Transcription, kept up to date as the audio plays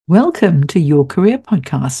Welcome to Your Career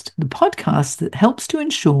Podcast, the podcast that helps to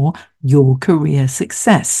ensure your career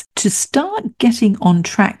success. To start getting on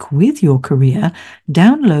track with your career,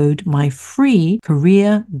 download my free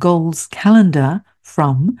career goals calendar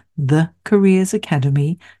from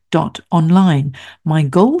thecareersacademy.online. My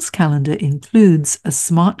goals calendar includes a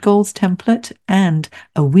SMART goals template and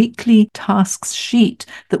a weekly tasks sheet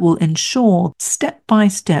that will ensure step by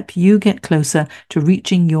step you get closer to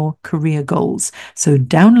reaching your career goals. So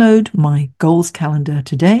download my goals calendar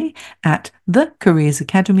today at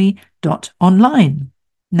thecareersacademy.online.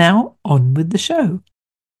 Now on with the show.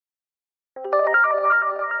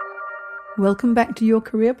 Welcome back to Your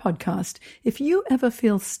Career Podcast. If you ever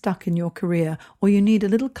feel stuck in your career, or you need a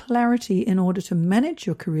little clarity in order to manage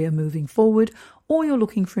your career moving forward, or you're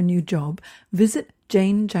looking for a new job, visit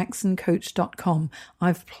janejacksoncoach.com.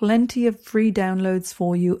 I've plenty of free downloads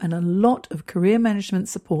for you and a lot of career management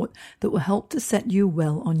support that will help to set you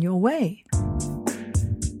well on your way.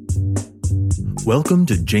 Welcome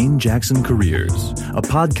to Jane Jackson Careers, a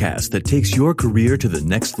podcast that takes your career to the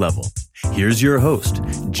next level. Here's your host,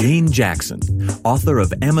 Jane Jackson, author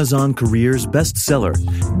of Amazon Careers bestseller,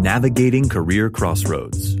 Navigating Career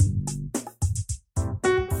Crossroads.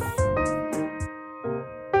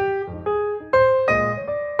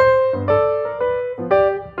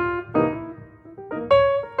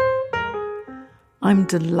 I'm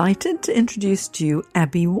delighted to introduce to you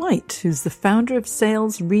Abby White, who's the founder of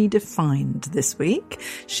Sales Redefined this week.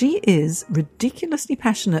 She is ridiculously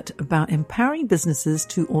passionate about empowering businesses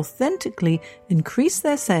to authentically increase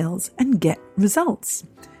their sales and get results.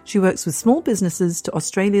 She works with small businesses to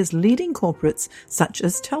Australia's leading corporates such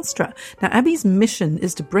as Telstra. Now, Abby's mission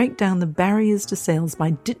is to break down the barriers to sales by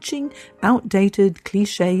ditching outdated,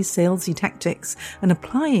 cliché salesy tactics and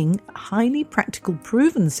applying highly practical,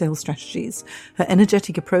 proven sales strategies. Her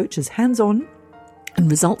energetic approach is hands-on and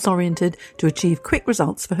results-oriented to achieve quick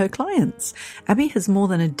results for her clients. Abby has more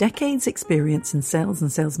than a decade's experience in sales and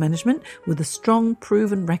sales management with a strong,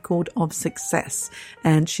 proven record of success.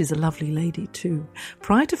 And she's a lovely lady too.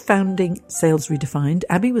 Prior to founding Sales Redefined,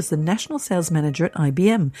 Abby was the national sales manager at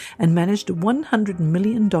IBM and managed a $100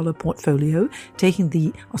 million portfolio, taking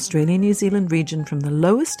the Australia-New Zealand region from the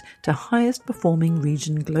lowest to highest performing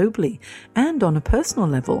region globally. And on a personal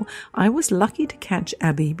level, I was lucky to catch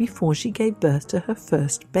Abby before she gave birth to her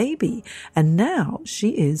first baby, and now she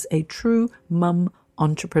is a true mum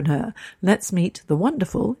entrepreneur. Let's meet the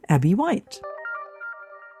wonderful Abby White.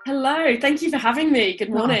 Hello, thank you for having me.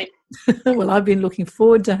 Good morning. Well, I've been looking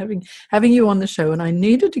forward to having you on the show, and I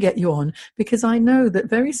needed to get you on because I know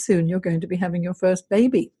that very soon you're going to be having your first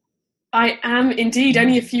baby. I am indeed.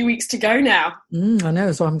 Only a few weeks to go now. I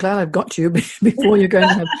know, so I'm glad I've got you before you're going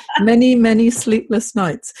to have many, many sleepless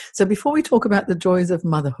nights. So before we talk about the joys of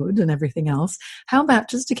motherhood and everything else, how about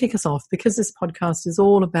just to kick us off, because this podcast is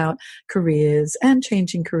all about careers and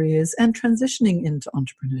changing careers and transitioning into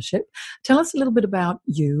entrepreneurship. Tell us a little bit about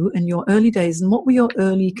you and your early days and what were your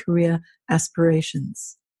early career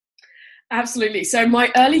aspirations? Absolutely. So my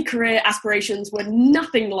early career aspirations were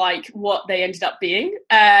nothing like what they ended up being.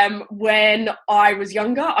 When I was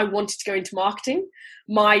younger, I wanted to go into marketing.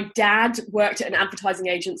 My dad worked at an advertising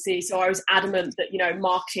agency, so I was adamant that,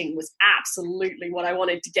 marketing was absolutely what I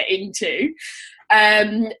wanted to get into.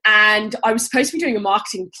 And I was supposed to be doing a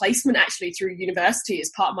marketing placement actually through university as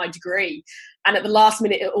part of my degree. And at the last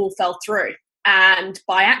minute, it all fell through. And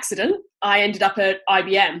by accident, I ended up at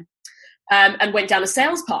IBM and went down a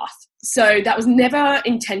sales path. So that was never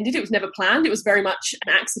intended. It was never planned. It was very much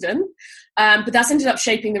an accident. But that's ended up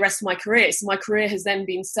shaping the rest of my career. So my career has then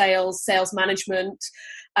been sales management.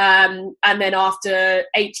 And then after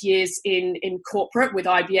 8 years in corporate with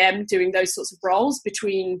IBM, doing those sorts of roles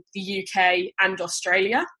between the UK and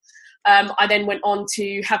Australia, I then went on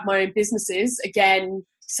to have my own businesses, again,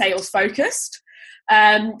 sales focused.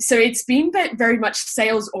 So it's been very much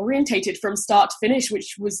sales orientated from start to finish,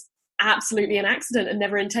 which was absolutely an accident and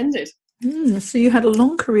never intended. So you had a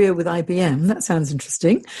long career with IBM. That sounds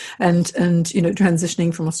interesting. And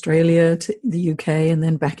transitioning from Australia to the UK and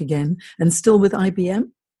then back again, and still with IBM?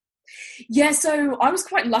 Yeah, so I was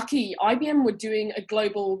quite lucky. IBM were doing a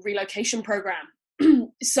global relocation program.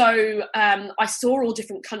 So I saw all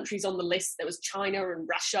different countries on the list. There was China and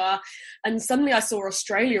Russia. And suddenly I saw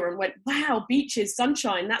Australia and went, wow, beaches,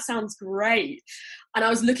 sunshine, that sounds great. And I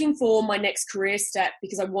was looking for my next career step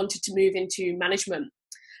because I wanted to move into management.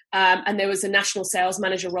 And there was a national sales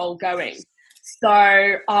manager role going. So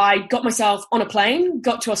I got myself on a plane,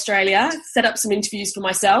 got to Australia, set up some interviews for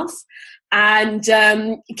myself, and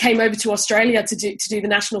came over to Australia to do the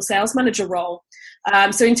national sales manager role.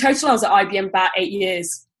 So in total, I was at IBM about 8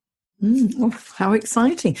 years. Oh, how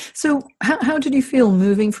exciting. So how did you feel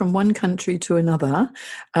moving from one country to another?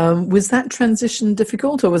 Was that transition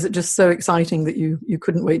difficult, or was it just so exciting that you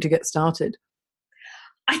couldn't wait to get started?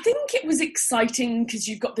 I think it was exciting because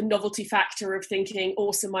you've got the novelty factor of thinking,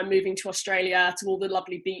 awesome, I'm moving to Australia to all the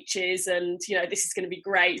lovely beaches and, this is going to be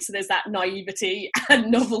great. So there's that naivety and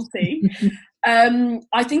novelty.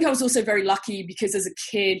 I think I was also very lucky because as a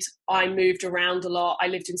kid, I moved around a lot. I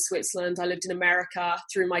lived in Switzerland, I lived in America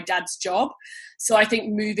through my dad's job. So I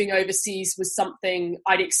think moving overseas was something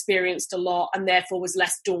I'd experienced a lot and therefore was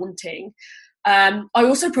less daunting. I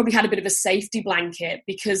also probably had a bit of a safety blanket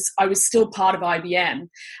because I was still part of IBM,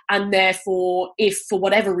 and therefore if for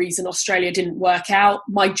whatever reason Australia didn't work out,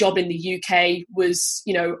 my job in the UK was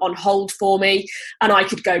on hold for me and I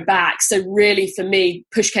could go back. So really for me,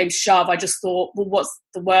 push came to shove, I just thought, well, what's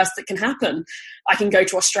the worst that can happen? I can go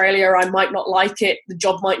to Australia, I might not like it, the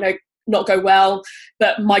job might not go well,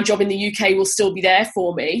 but my job in the UK will still be there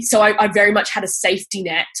for me. So I very much had a safety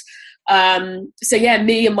net.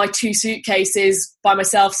 Me and my 2 suitcases by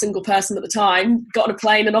myself, single person at the time, got on a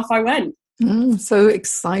plane and off I went. So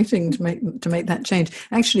exciting to make that change.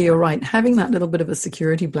 Actually, you're right. Having that little bit of a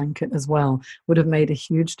security blanket as well would have made a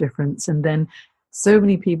huge difference. And then so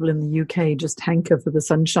many people in the UK just hanker for the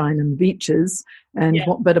sunshine and the beaches. And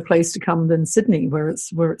What better place to come than Sydney, where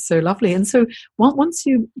it's so lovely. And so once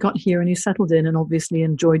you got here and you settled in and obviously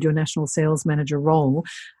enjoyed your national sales manager role,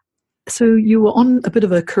 so you were on a bit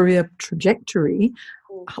of a career trajectory.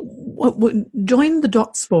 Join the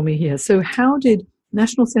dots for me here. So how did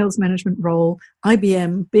national sales management role,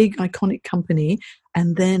 IBM, big iconic company,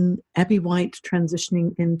 and then Abby White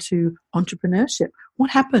transitioning into entrepreneurship? What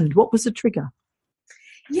happened? What was the trigger?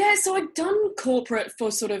 Yeah, so I'd done corporate for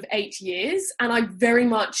sort of 8 years, and I very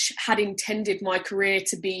much had intended my career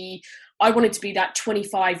to be, I wanted to be that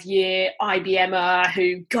 25-year IBMer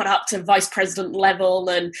who got up to vice president level,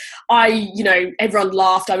 and everyone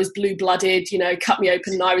laughed. I was blue-blooded, cut me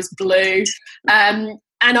open and I was blue.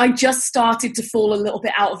 And I just started to fall a little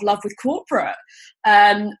bit out of love with corporate.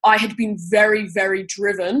 I had been very, very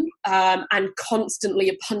driven and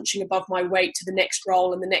constantly punching above my weight to the next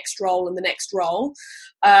role and the next role and the next role.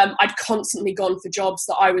 I'd constantly gone for jobs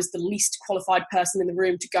that I was the least qualified person in the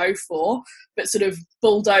room to go for, but sort of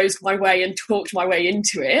bulldozed my way and talked my way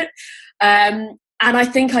into it. And I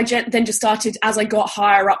think I then just started, as I got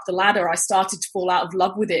higher up the ladder, I started to fall out of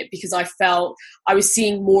love with it because I felt I was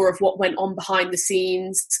seeing more of what went on behind the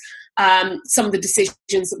scenes. Some of the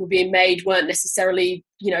decisions that were being made weren't necessarily,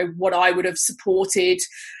 what I would have supported.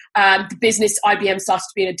 The business, IBM, started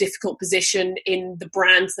to be in a difficult position in the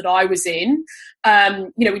brands that I was in.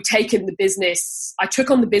 We'd taken the business, I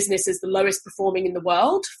took on the business as the lowest performing in the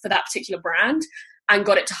world for that particular brand, and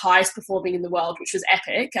got it to highest performing in the world, which was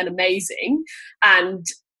epic and amazing. And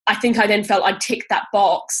I think I then felt I'd ticked that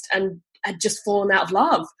box and had just fallen out of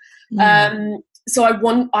love. So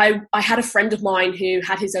I had a friend of mine who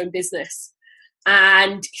had his own business,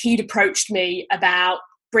 and he'd approached me about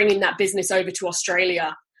bringing that business over to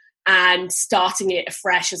Australia and starting it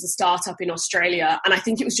afresh as a startup in Australia. And I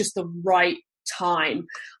think it was just the right time.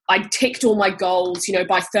 I ticked all my goals.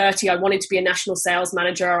 By 30, I wanted to be a national sales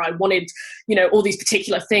manager. I wanted, all these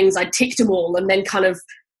particular things. I ticked them all and then kind of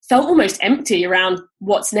felt almost empty around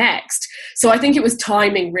what's next. So I think it was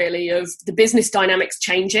timing really of the business dynamics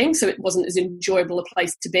changing. So it wasn't as enjoyable a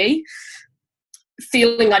place to be.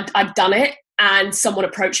 Feeling I'd done it, and someone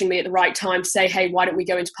approaching me at the right time to say, hey, why don't we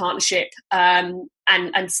go into partnership and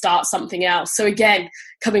start something else? So again,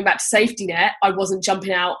 coming back to safety net, I wasn't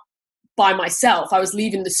jumping out by myself. I was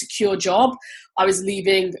leaving the secure job. I was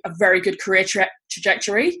leaving a very good career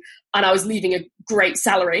trajectory, and I was leaving a great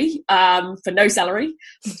salary for no salary,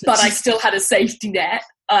 but I still had a safety net,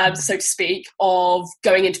 so to speak, of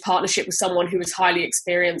going into partnership with someone who was highly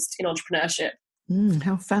experienced in entrepreneurship.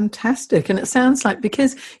 How fantastic. And it sounds like,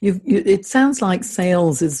 because it sounds like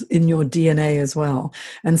sales is in your DNA as well.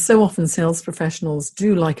 And so often sales professionals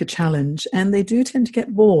do like a challenge, and they do tend to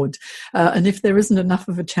get bored. And if there isn't enough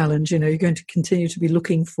of a challenge, you're going to continue to be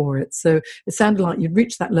looking for it. So it sounded like you'd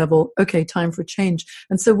reached that level. Okay, time for a change.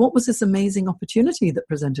 And so what was this amazing opportunity that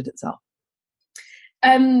presented itself?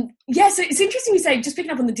 So it's interesting you say, just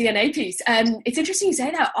picking up on the DNA piece, it's interesting you say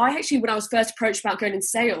that. I actually, when I was first approached about going into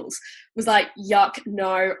sales, was like, yuck,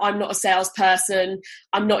 no, I'm not a salesperson.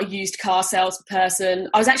 I'm not a used car salesperson.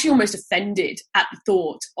 I was actually almost offended at the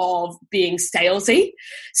thought of being salesy.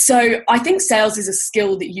 So I think sales is a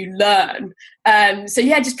skill that you learn.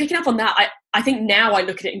 Just picking up on that, I think now I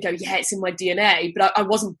look at it and go, yeah, it's in my DNA, but I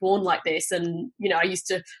wasn't born like this. And, I used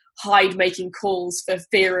to hide making calls for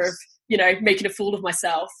fear of, making a fool of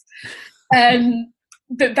myself.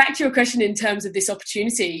 but back to your question in terms of this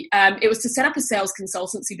opportunity, it was to set up a sales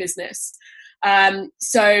consultancy business.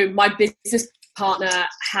 So my business partner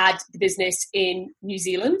had the business in New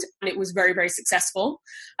Zealand, and it was very, very successful,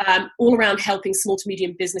 all around helping small to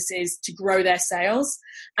medium businesses to grow their sales,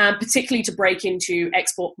 particularly to break into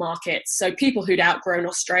export markets. So people who'd outgrown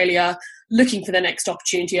Australia, looking for the next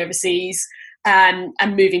opportunity overseas, and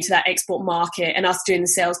moving to that export market, and us doing the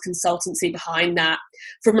sales consultancy behind that.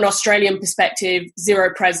 From an Australian perspective,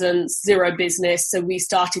 zero presence, zero business. So we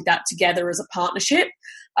started that together as a partnership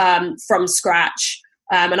from scratch.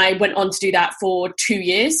 And I went on to do that for 2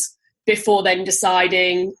 years before then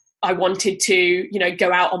deciding I wanted to,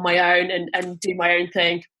 go out on my own and do my own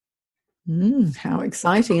thing. How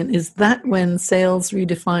exciting. And is that when Sales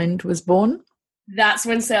Redefined was born? That's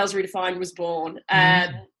when Sales Redefined was born.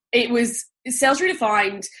 It was Sales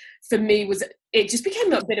Redefined for me it just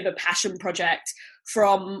became a bit of a passion project.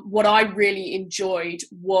 From what I really enjoyed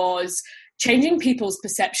was changing people's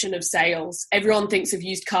perception of sales. Everyone thinks of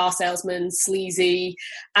used car salesmen, sleazy.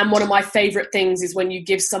 And one of my favorite things is when you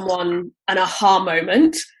give someone an aha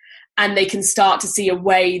moment and they can start to see a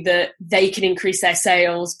way that they can increase their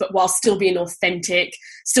sales, but while still being authentic,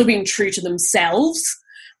 still being true to themselves.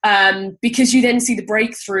 Because you then see the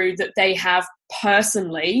breakthrough that they have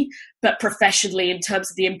personally, but professionally in terms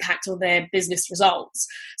of the impact on their business results.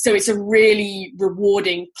 So it's a really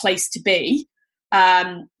rewarding place to be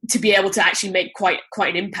able to actually make quite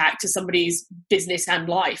an impact to somebody's business and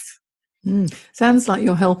life. Sounds like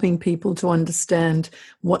you're helping people to understand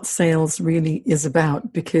what sales really is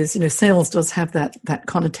about, because sales does have that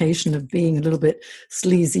connotation of being a little bit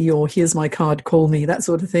sleazy, or here's my card, call me, that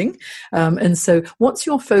sort of thing. And so what's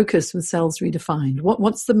your focus with Sales Redefined?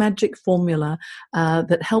 What's the magic formula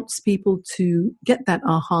that helps people to get that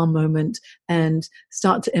aha moment and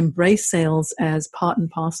start to embrace sales as part and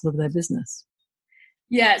parcel of their business?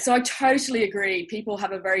 Yeah, so I totally agree. People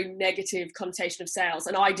have a very negative connotation of sales,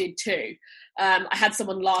 and I did too. I had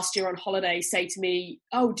someone last year on holiday say to me,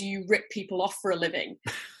 "Oh, do you rip people off for a living?"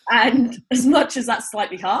 And as much as that's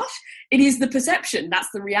slightly harsh, it is the perception. That's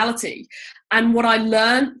the reality. And what I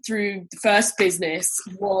learned through the first business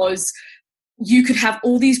was you could have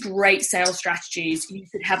all these great sales strategies. You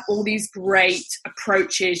could have all these great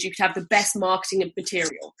approaches. You could have the best marketing and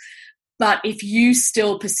material. But if you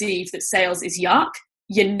still perceive that sales is yuck,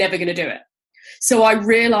 you're never going to do it. So I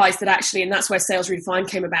realized that actually, and that's where Sales Redefined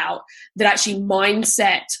came about, that actually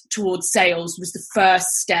mindset towards sales was the first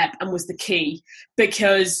step and was the key,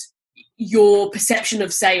 because your perception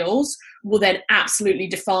of sales will then absolutely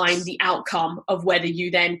define the outcome of whether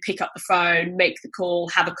you then pick up the phone, make the call,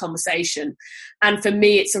 have a conversation. And for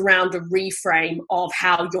me, it's around a reframe of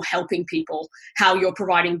how you're helping people, how you're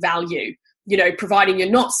providing value. Providing you're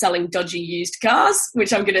not selling dodgy used cars,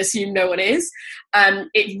 which I'm going to assume no one is.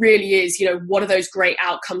 It really is, what are those great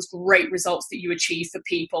outcomes, great results that you achieve for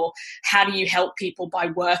people? How do you help people by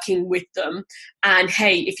working with them? And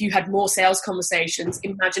hey, if you had more sales conversations,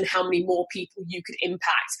 imagine how many more people you could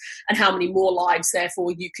impact and how many more lives,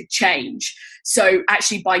 therefore, you could change. So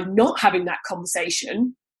actually, by not having that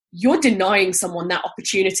conversation, you're denying someone that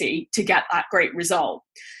opportunity to get that great result.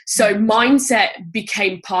 So mindset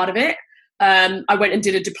became part of it. I went and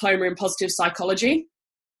did a diploma in positive psychology.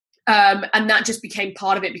 And that just became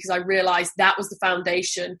part of it, because I realized that was the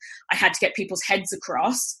foundation I had to get people's heads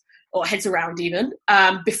across, or heads around even,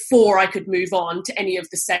 before I could move on to any of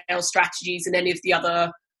the sales strategies and any of the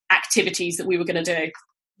other activities that we were going to do.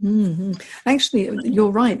 Mm-hmm. Actually, you're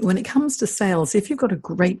right. When it comes to sales, if you've got a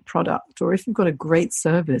great product or if you've got a great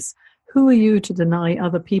service, who are you to deny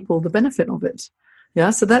other people the benefit of it?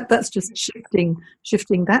 Yeah, so that's just shifting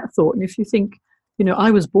that thought. And if you think, I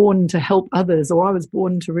was born to help others, or I was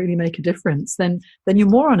born to really make a difference, then you're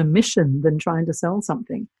more on a mission than trying to sell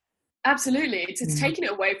something. Absolutely. It's taking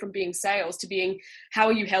it away from being sales to being, how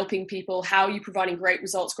are you helping people? How are you providing great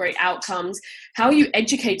results, great outcomes? How are you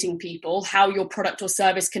educating people how your product or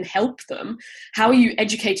service can help them? How are you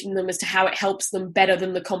educating them as to how it helps them better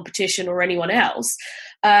than the competition or anyone else?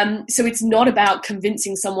 So it's not about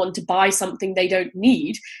convincing someone to buy something they don't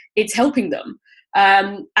need. It's helping them.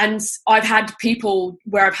 And I've had people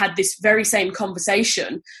where I've had this very same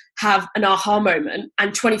conversation have an aha moment,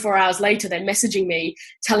 and 24 hours later they're messaging me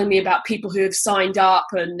telling me about people who have signed up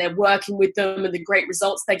and they're working with them and the great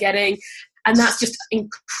results they're getting. And that's just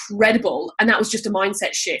incredible. And that was just a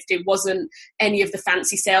mindset shift. It wasn't any of the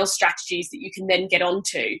fancy sales strategies that you can then get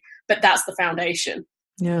onto, but that's the foundation.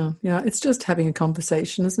 Yeah, yeah. It's just having a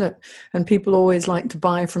conversation, isn't it? And people always like to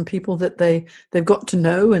buy from people that they've got to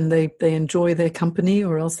know and they enjoy their company,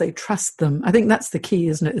 or else they trust them. I think that's the key,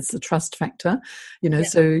 isn't it? It's the trust factor. Yeah.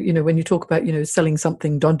 So when you talk about selling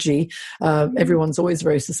something dodgy, everyone's always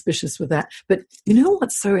very suspicious with that. But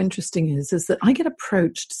what's so interesting is that I get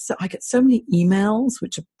approached. So I get so many emails,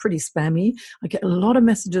 which are pretty spammy. I get a lot of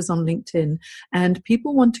messages on LinkedIn, and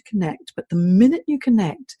people want to connect. But the minute you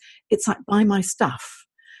connect, it's like, buy my stuff.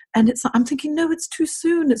 And I'm thinking, no, it's too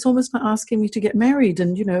soon. It's almost like asking me to get married.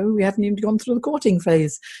 And, we haven't even gone through the courting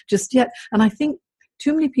phase just yet. And I think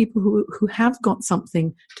too many people who have got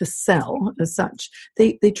something to sell as such,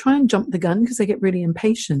 they try and jump the gun because they get really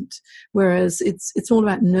impatient. Whereas it's all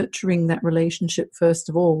about nurturing that relationship first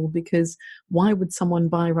of all, because why would someone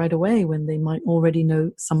buy right away when they might already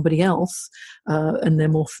know somebody else and they're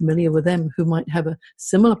more familiar with them who might have a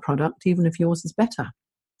similar product, even if yours is better?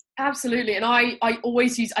 Absolutely. And I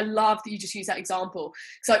love that you just use that example,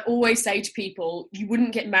 because I always say to people, you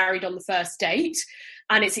wouldn't get married on the first date.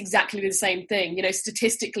 And it's exactly the same thing.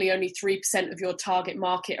 Statistically, only 3% of your target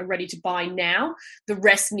market are ready to buy now. The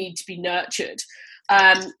rest need to be nurtured.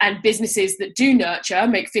 And businesses that do nurture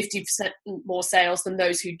make 50% more sales than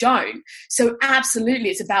those who don't. So absolutely,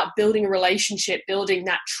 it's about building a relationship, building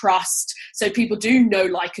that trust, so people do know,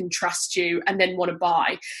 like, and trust you and then want to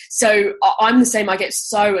buy. So I'm the same. I get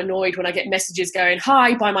so annoyed when I get messages going,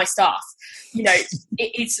 hi, buy my stuff.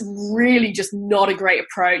 It's really just not a great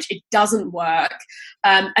approach. It doesn't work.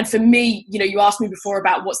 And for me, you asked me before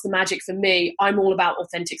about what's the magic for me. I'm all about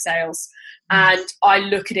authentic sales. And I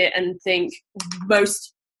look at it and think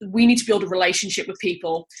we need to build a relationship with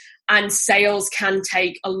people, and sales can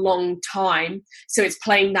take a long time. So it's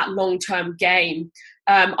playing that long-term game.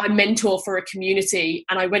 I mentor for a community,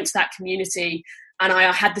 and I went to that community and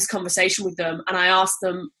I had this conversation with them, and I asked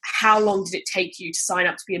them, how long did it take you to sign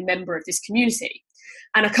up to be a member of this community?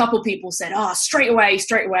 And a couple people said, straight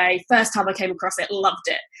away. First time I came across it, loved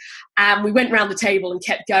it. And we went around the table and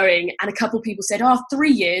kept going. And a couple people said,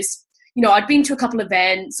 3 years. I'd been to a couple of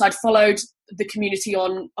events. I'd followed the community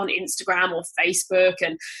on Instagram or Facebook,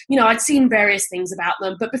 and, I'd seen various things about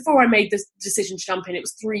them. But before I made the decision to jump in, it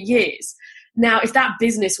was 3 years. Now, if that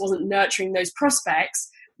business wasn't nurturing those prospects,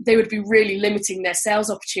 they would be really limiting their sales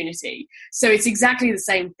opportunity. So it's exactly the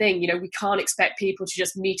same thing. We can't expect people to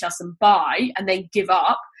just meet us and buy and then give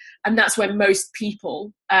up. And that's where most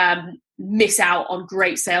people miss out on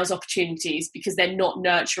great sales opportunities, because they're not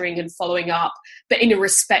nurturing and following up, but in a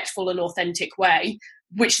respectful and authentic way,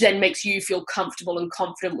 which then makes you feel comfortable and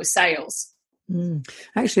confident with sales.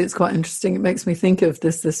 Actually, it's quite interesting. It makes me think of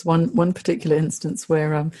this one particular instance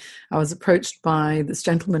where I was approached by this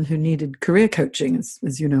gentleman who needed career coaching.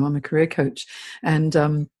 As you know, I'm a career coach,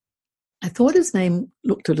 and I thought his name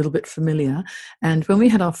looked a little bit familiar. And when we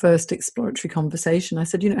had our first exploratory conversation, I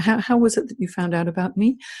said, how was it that you found out about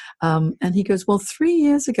me? And he goes, well, 3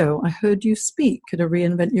 years ago, I heard you speak at a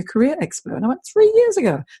Reinvent Your Career Expo. And I went, 3 years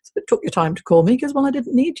ago? So it took your time to call me. He goes, well, I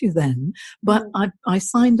didn't need you then, but I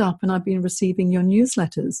signed up and I've been receiving your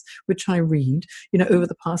newsletters, which I read, over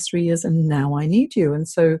the past 3 years, and now I need you. And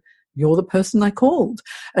so you're the person I called.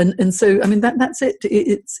 And so, I mean, that's it.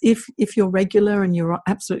 It's if you're regular, and you're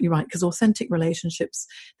absolutely right, because authentic relationships,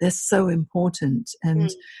 they're so important. And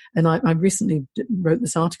I recently wrote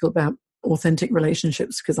this article about authentic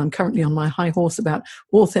relationships, because I'm currently on my high horse about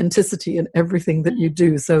authenticity in everything that you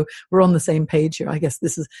do. So we're on the same page here. I guess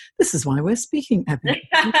this is why we're speaking, Abby.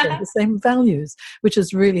 The same values, which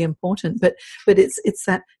is really important. But it's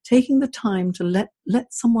that taking the time to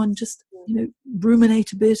let someone just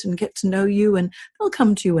ruminate a bit and get to know you, and they'll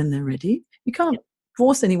come to you when they're ready. You can't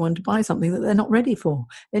force anyone to buy something that they're not ready for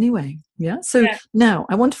anyway. So now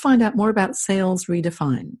I want to find out more about Sales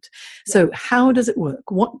Redefined. So how does it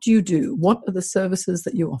work? What do you do? What are the services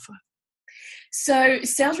that you offer? So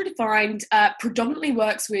Sales Redefined predominantly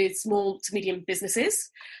works with small to medium businesses,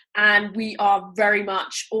 and we are very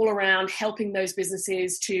much all around helping those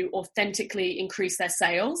businesses to authentically increase their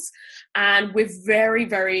sales. And we're very,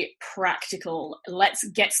 very practical. Let's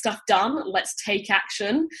get stuff done. Let's take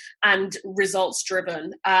action, and results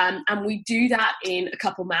driven. And we do that in a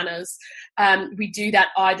couple manners. We do that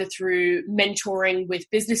either through mentoring with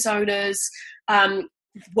business owners,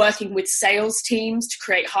 working with sales teams to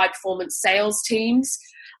create high performance sales teams,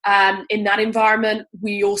 in that environment.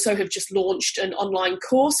 We also have just launched an online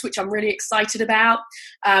course, which I'm really excited about,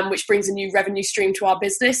 which brings a new revenue stream to our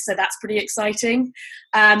business. So that's pretty exciting.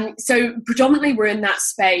 So predominantly we're in that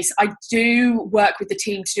space. I do work with the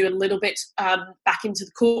team to do a little bit back into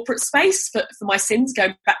the corporate space for my sins,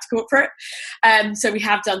 going back to corporate. So we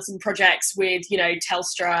have done some projects with,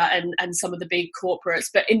 Telstra and some of the big corporates,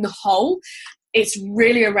 but in the whole, it's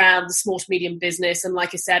really around the small to medium business. And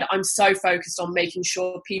like I said, I'm so focused on making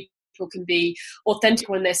sure people can be authentic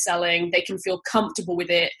when they're selling, they can feel comfortable with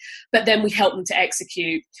it, but then we help them to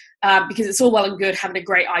execute, because it's all well and good having a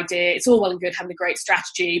great idea, it's all well and good having a great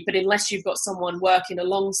strategy, but unless you've got someone working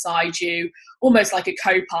alongside you, almost like a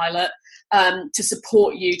co-pilot, to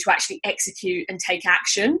support you to actually execute and take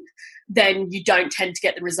action, then you don't tend to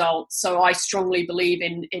get the results. So I strongly believe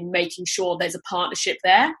in making sure there's a partnership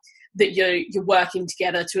there, that you're working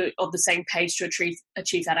together on the same page to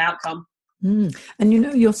achieve that outcome. And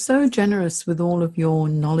you're so generous with all of your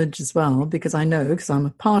knowledge as well, because I know, because I'm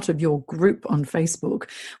a part of your group on Facebook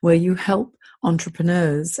where you help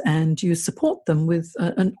entrepreneurs and you support them with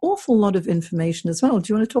an awful lot of information as well.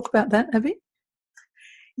 Do you want to talk about that, Abby?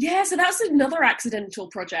 Yeah, so that's another accidental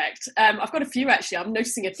project. I've got a few, actually. I'm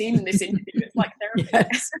noticing a theme in this interview. It's like therapy.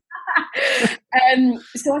 Yes.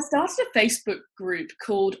 So I started a Facebook group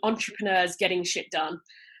called Entrepreneurs Getting Shit Done.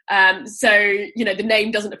 So, the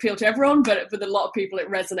name doesn't appeal to everyone, but with a lot of people it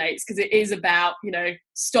resonates, because it is about,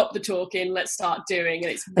 stop the talking, let's start doing.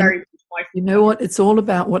 And it's very... You know what? It's all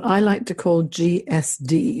about what I like to call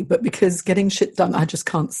GSD, but because getting shit done, I just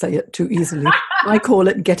can't say it too easily. I call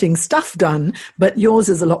it getting stuff done, but yours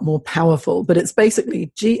is a lot more powerful. But it's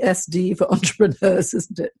basically GSD for entrepreneurs,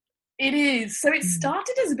 isn't it? It is. So it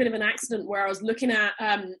started as a bit of an accident where I was looking at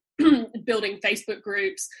building Facebook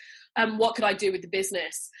groups. What could I do with the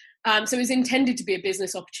business? So it was intended to be a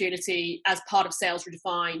business opportunity as part of Sales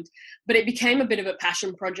Redefined, but it became a bit of a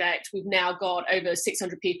passion project. We've now got over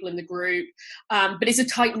 600 people in the group, but it's a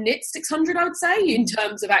tight-knit 600, I would say, in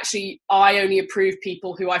terms of actually I only approve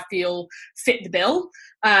people who I feel fit the bill.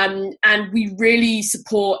 And we really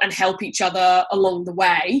support and help each other along the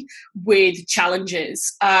way with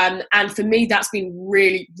challenges. And for me, that's been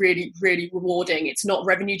really, really, really rewarding. It's not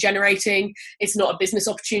revenue generating. It's not a business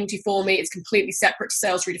opportunity for me. It's completely separate to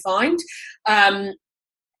Sales Redefined.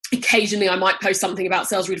 Occasionally I might post something about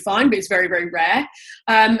Sales Redefined, but it's very, very rare.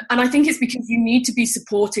 And I think it's because you need to be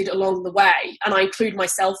supported along the way. And I include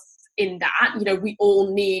myself in that. We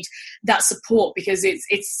all need that support, because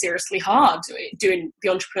it's seriously hard doing the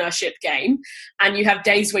entrepreneurship game. And you have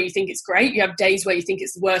days where you think it's great. You have days where you think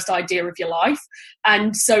it's the worst idea of your life.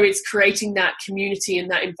 And so it's creating that community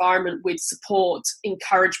and that environment with support,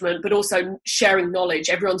 encouragement, but also sharing knowledge.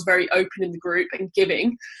 Everyone's very open in the group and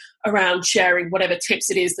giving around sharing whatever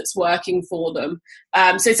tips it is that's working for them.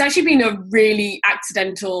 So it's actually been a really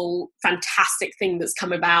accidental, fantastic thing that's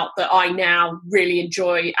come about that I now really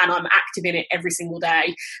enjoy, and I'm active in it every single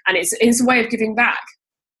day. And it's a way of giving back.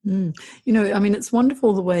 It's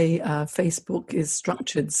wonderful the way Facebook is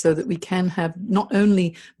structured so that we can have not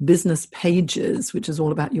only business pages, which is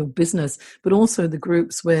all about your business, but also the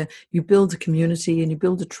groups where you build a community and you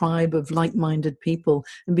build a tribe of like-minded people,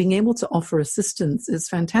 and being able to offer assistance is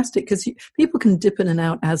fantastic, because people can dip in and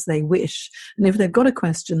out as they wish. And if they've got a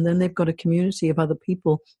question, then they've got a community of other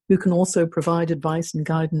people who can also provide advice and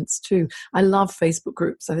guidance too. I love Facebook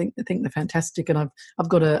groups. I think they're fantastic. And I've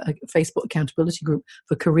got a Facebook accountability group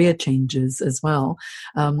for career changes as well,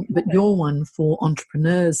 but you're one for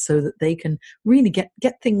entrepreneurs so that they can really get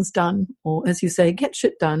things done, or as you say, get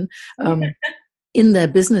shit done in their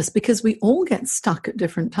business, because we all get stuck at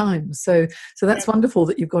different times. So that's wonderful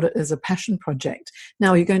that you've got it as a passion project.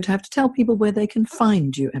 Now you're going to have to tell people where they can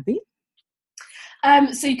find you, Abby.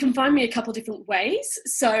 So you can find me a couple different ways.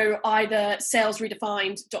 So either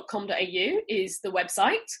salesredefined.com.au is the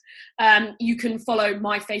website. You can follow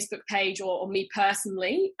my Facebook page or me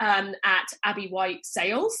personally at Abby White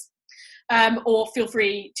Sales. Or feel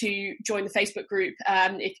free to join the Facebook group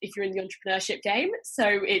if you're in the entrepreneurship game. So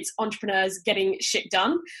it's Entrepreneurs Getting Shit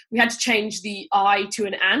Done. We had to change the I to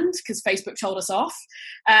an and because Facebook told us off.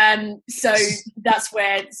 So that's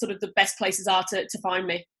where sort of the best places are to find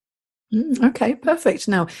me. Okay, perfect.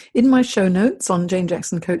 Now, in my show notes on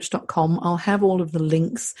janejacksoncoach.com, I'll have all of the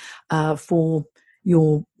links for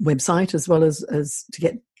your website, as well as to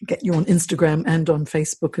get get you on Instagram and on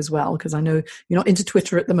Facebook as well, because I know you're not into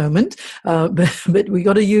Twitter at the moment, but we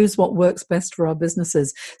got to use what works best for our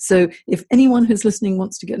businesses. So if anyone who's listening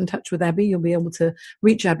wants to get in touch with Abby, you'll be able to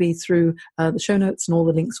reach Abby through the show notes, and all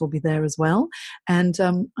the links will be there as well. And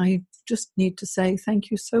I just need to say thank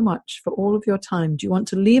you so much for all of your time. Do you want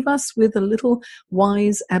to leave us with a little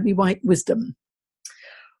wise Abby White wisdom?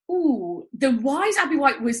 Ooh, the wise Abby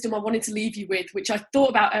White wisdom I wanted to leave you with, which I thought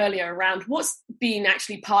about earlier around what's been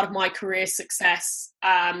actually part of my career success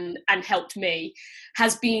and helped me,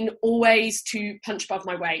 has been always to punch above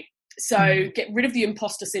my weight. So get rid of the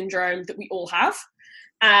imposter syndrome that we all have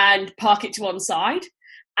and park it to one side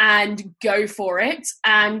and go for it.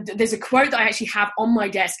 And there's a quote that I actually have on my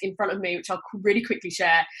desk in front of me, which I'll really quickly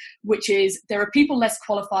share, which is, there are people less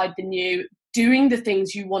qualified than you doing the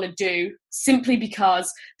things you want to do simply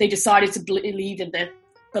because they decided to believe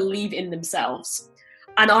in themselves.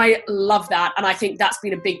 And I love that. And I think that's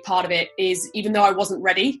been a big part of it, is even though I wasn't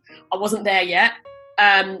ready, I wasn't there yet.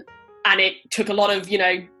 And it took a lot of,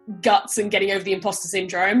 guts and getting over the imposter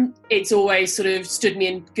syndrome. It's always sort of stood me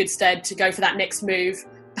in good stead to go for that next move,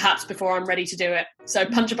 perhaps before I'm ready to do it. So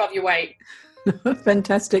punch above your weight.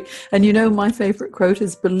 Fantastic. And my favorite quote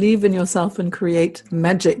is, believe in yourself and create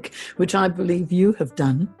magic, which I believe you have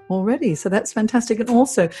done already. So that's fantastic. And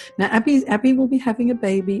also, now Abby will be having a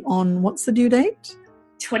baby on, what's the due date?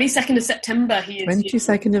 22nd of September.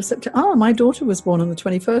 22nd of September. Oh, my daughter was born on the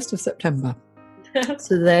 21st of September.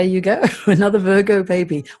 So there you go. Another Virgo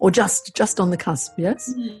baby, or just on the cusp.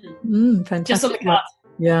 Yes. Fantastic. Just on the cusp.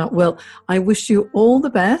 Yeah, well, I wish you all the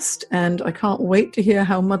best, and I can't wait to hear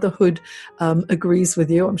how motherhood agrees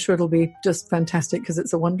with you. I'm sure it'll be just fantastic, because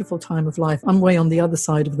it's a wonderful time of life. I'm way on the other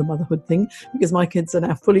side of the motherhood thing, because my kids are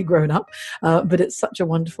now fully grown up, but it's such a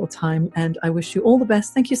wonderful time, and I wish you all the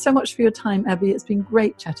best. Thank you so much for your time, Abby. It's been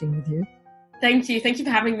great chatting with you. Thank you. Thank you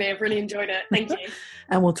for having me. I've really enjoyed it. Thank you.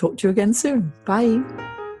 And we'll talk to you again soon. Bye.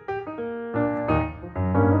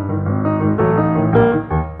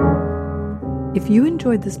 If you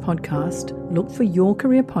enjoyed this podcast, look for Your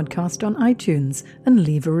Career Podcast on iTunes and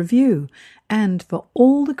leave a review. And for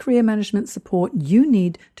all the career management support you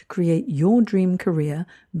need to create your dream career,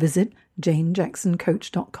 visit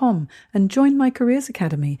janejacksoncoach.com and join my Careers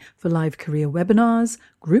Academy for live career webinars,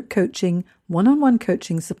 group coaching, one-on-one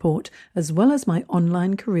coaching support, as well as my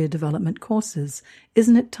online career development courses.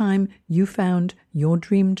 Isn't it time you found your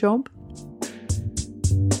dream job?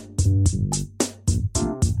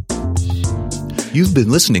 You've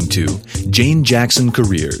been listening to Jane Jackson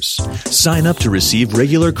Careers. Sign up to receive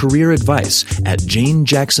regular career advice at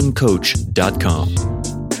janejacksoncoach.com.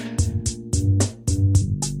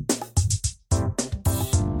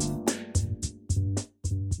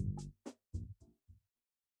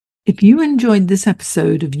 If you enjoyed this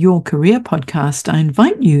episode of Your Career Podcast, I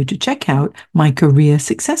invite you to check out my Career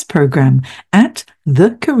Success Program at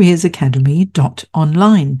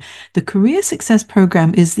thecareersacademy.online. The Career Success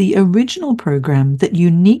Program is the original program that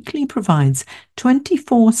uniquely provides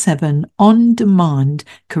 24/7 on-demand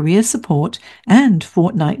career support and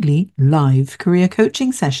fortnightly live career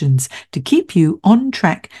coaching sessions to keep you on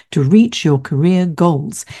track to reach your career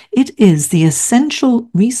goals. It is the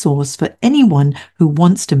essential resource for anyone who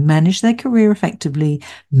wants to manage their career effectively,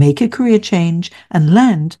 make a career change, and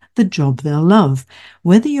land the job they'll love.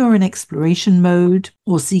 Whether you're in exploration mode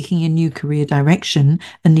or seeking a new career direction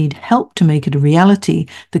and need help to make it a reality,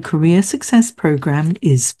 the Career Success Program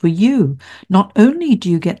is for you. Not only do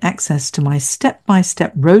you get access to my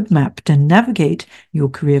step-by-step roadmap to navigate your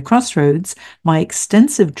career crossroads, my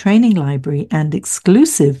extensive training library and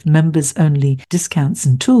exclusive members-only discounts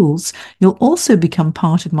and tools, you'll also become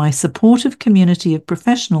part of my supportive community of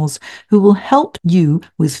professionals who will help you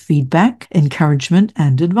with feedback, encouragement,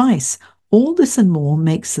 and advice. All this and more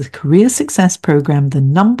makes the Career Success Program the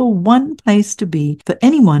 #1 place to be for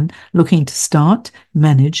anyone looking to start,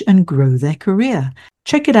 manage, and grow their career.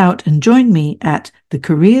 Check it out and join me at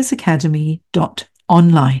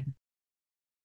thecareersacademy.online.